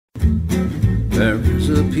There is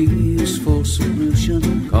a peaceful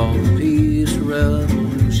solution called a peace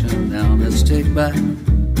revolution. Now let's take back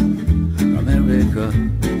America.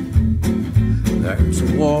 There's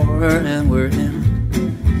a war and we're in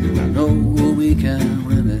it. I know we can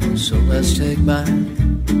win it, so let's take back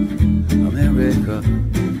America.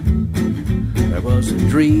 There was a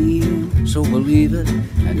dream, so believe it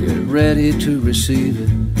and get ready to receive it.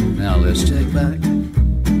 Now let's take back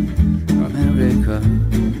America.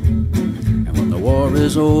 And when the war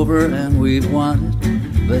is over and we've won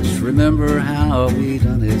it, let's remember how we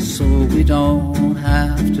done it so we don't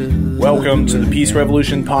have to. Welcome to the Peace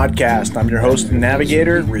Revolution podcast. I'm your host and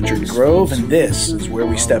navigator, Richard Grove, and this is where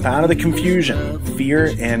we step out of the confusion,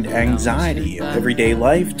 fear, and anxiety of everyday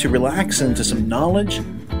life to relax into some knowledge,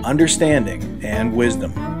 understanding, and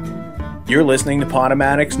wisdom. You're listening to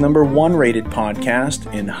Podomatic's #1 rated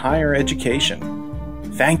podcast in higher education.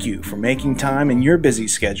 Thank you for making time in your busy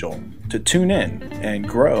schedule to tune in and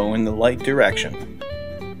grow in the right direction.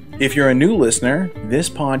 If you're a new listener, this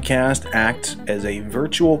podcast acts as a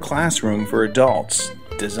virtual classroom for adults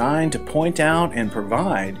designed to point out and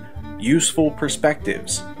provide useful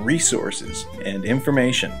perspectives, resources, and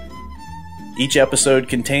information. Each episode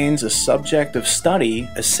contains a subject of study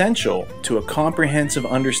essential to a comprehensive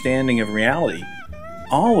understanding of reality,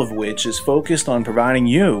 all of which is focused on providing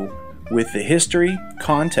you with the history,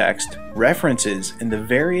 context, references, and the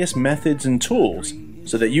various methods and tools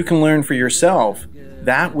so that you can learn for yourself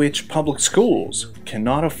that which public schools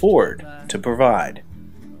cannot afford to provide.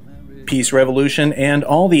 Peace Revolution and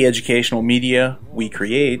all the educational media we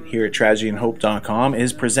create here at tragedyandhope.com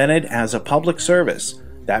is presented as a public service.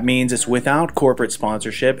 That means it's without corporate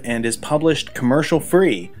sponsorship and is published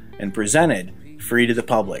commercial-free and presented free to the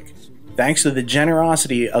public. Thanks to the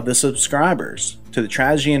generosity of the subscribers to the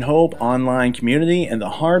Tragedy and Hope online community and the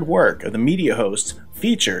hard work of the media hosts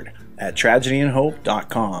featured at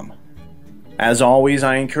tragedyandhope.com. As always,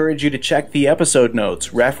 I encourage you to check the episode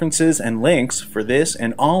notes, references, and links for this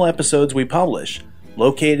and all episodes we publish,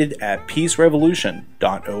 located at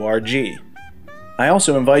peacerevolution.org. I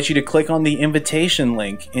also invite you to click on the invitation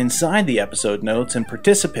link inside the episode notes and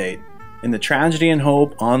participate in the Tragedy and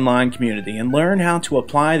Hope online community and learn how to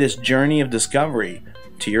apply this journey of discovery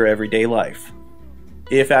to your everyday life.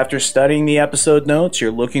 If after studying the episode notes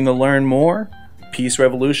you're looking to learn more, Peace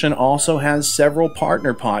Revolution also has several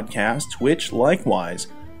partner podcasts which, likewise,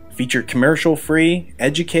 feature commercial-free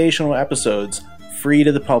educational episodes free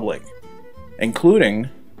to the public, including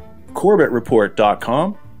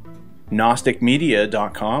CorbettReport.com,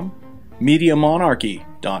 GnosticMedia.com,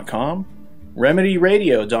 MediaMonarchy.com,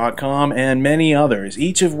 RemedyRadio.com, and many others,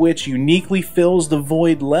 each of which uniquely fills the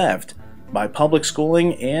void left by public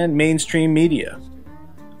schooling and mainstream media.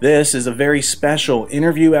 This is a very special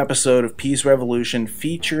interview episode of Peace Revolution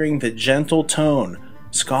featuring the gentle tone,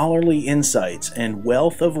 scholarly insights, and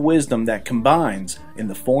wealth of wisdom that combines in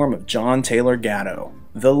the form of John Taylor Gatto,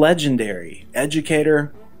 the legendary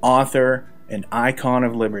educator, author, and icon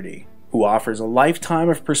of liberty, who offers a lifetime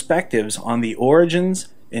of perspectives on the origins,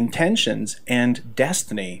 intentions, and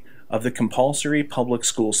destiny of the compulsory public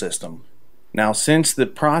school system. Now, since the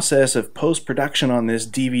process of post-production on this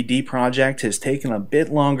DVD project has taken a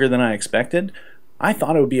bit longer than I expected, I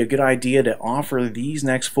thought it would be a good idea to offer these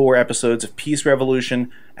next 4 episodes of Peace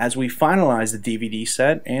Revolution as we finalize the DVD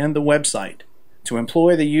set and the website. To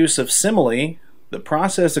employ the use of simile, the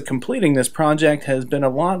process of completing this project has been a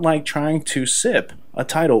lot like trying to sip a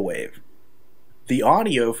tidal wave. The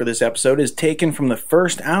audio for this episode is taken from the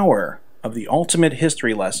first hour of The Ultimate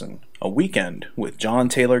History Lesson, A Weekend with John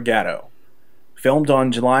Taylor Gatto, filmed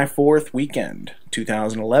on July 4th weekend,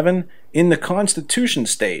 2011, in the Constitution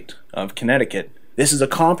State of Connecticut. This is a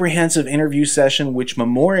comprehensive interview session which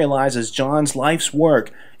memorializes John's life's work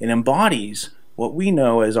and embodies what we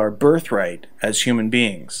know as our birthright as human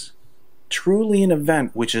beings. Truly an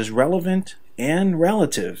event which is relevant and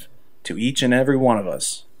relative to each and every one of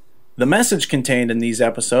us. The message contained in these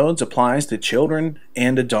episodes applies to children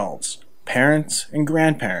and adults, parents and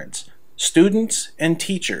grandparents, students and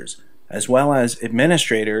teachers, as well as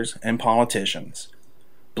administrators and politicians.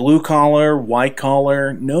 Blue collar, white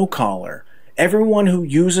collar, no collar, everyone who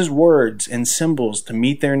uses words and symbols to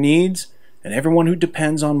meet their needs, and everyone who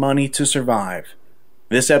depends on money to survive.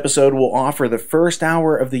 This episode will offer the first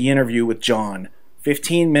hour of the interview with John,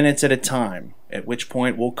 15 minutes at a time, at which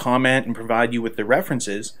point we'll comment and provide you with the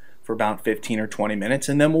references for about 15 or 20 minutes,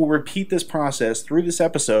 and then we'll repeat this process through this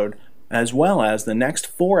episode as well as the next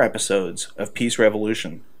 4 episodes of Peace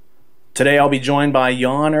Revolution. Today I'll be joined by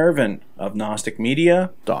Jan Irvin of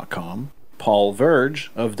GnosticMedia.com, Paul Verge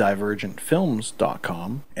of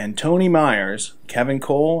DivergentFilms.com, and Tony Myers, Kevin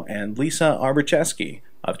Cole, and Lisa Arborcheski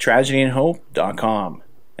of TragedyAndHope.com.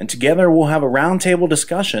 And together we'll have a roundtable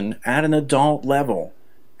discussion at an adult level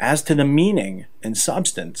as to the meaning and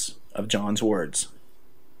substance of John's words.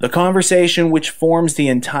 The conversation, which forms the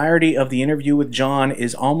entirety of the interview with John,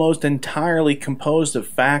 is almost entirely composed of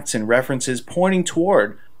facts and references pointing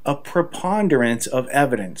toward a preponderance of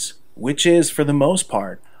evidence, which is, for the most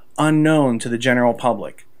part, unknown to the general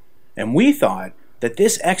public. And we thought that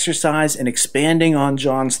this exercise in expanding on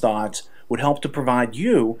John's thoughts would help to provide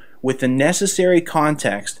you with the necessary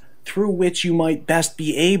context through which you might best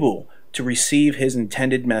be able to receive his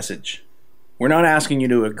intended message. We're not asking you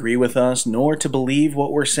to agree with us, nor to believe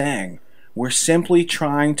what we're saying. We're simply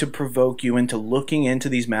trying to provoke you into looking into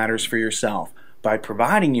these matters for yourself by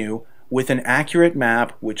providing you with an accurate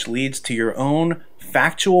map which leads to your own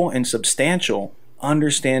factual and substantial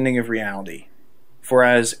understanding of reality. For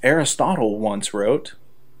as Aristotle once wrote,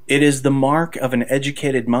 "It is the mark of an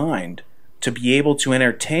educated mind to be able to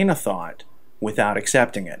entertain a thought without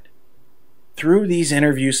accepting it." Through these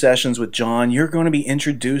interview sessions with John, you're going to be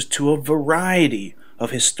introduced to a variety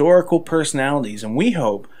of historical personalities, and we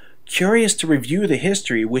hope curious to review the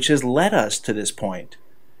history which has led us to this point.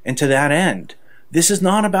 And to that end, this is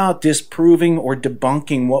not about disproving or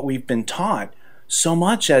debunking what we've been taught, so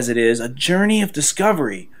much as it is a journey of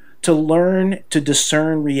discovery to learn to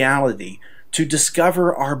discern reality, to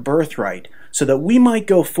discover our birthright, so that we might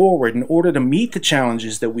go forward in order to meet the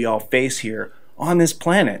challenges that we all face here on this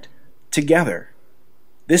planet together.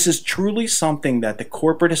 This is truly something that the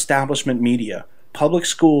corporate establishment media, public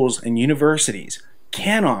schools, and universities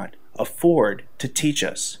cannot afford to teach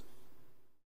us.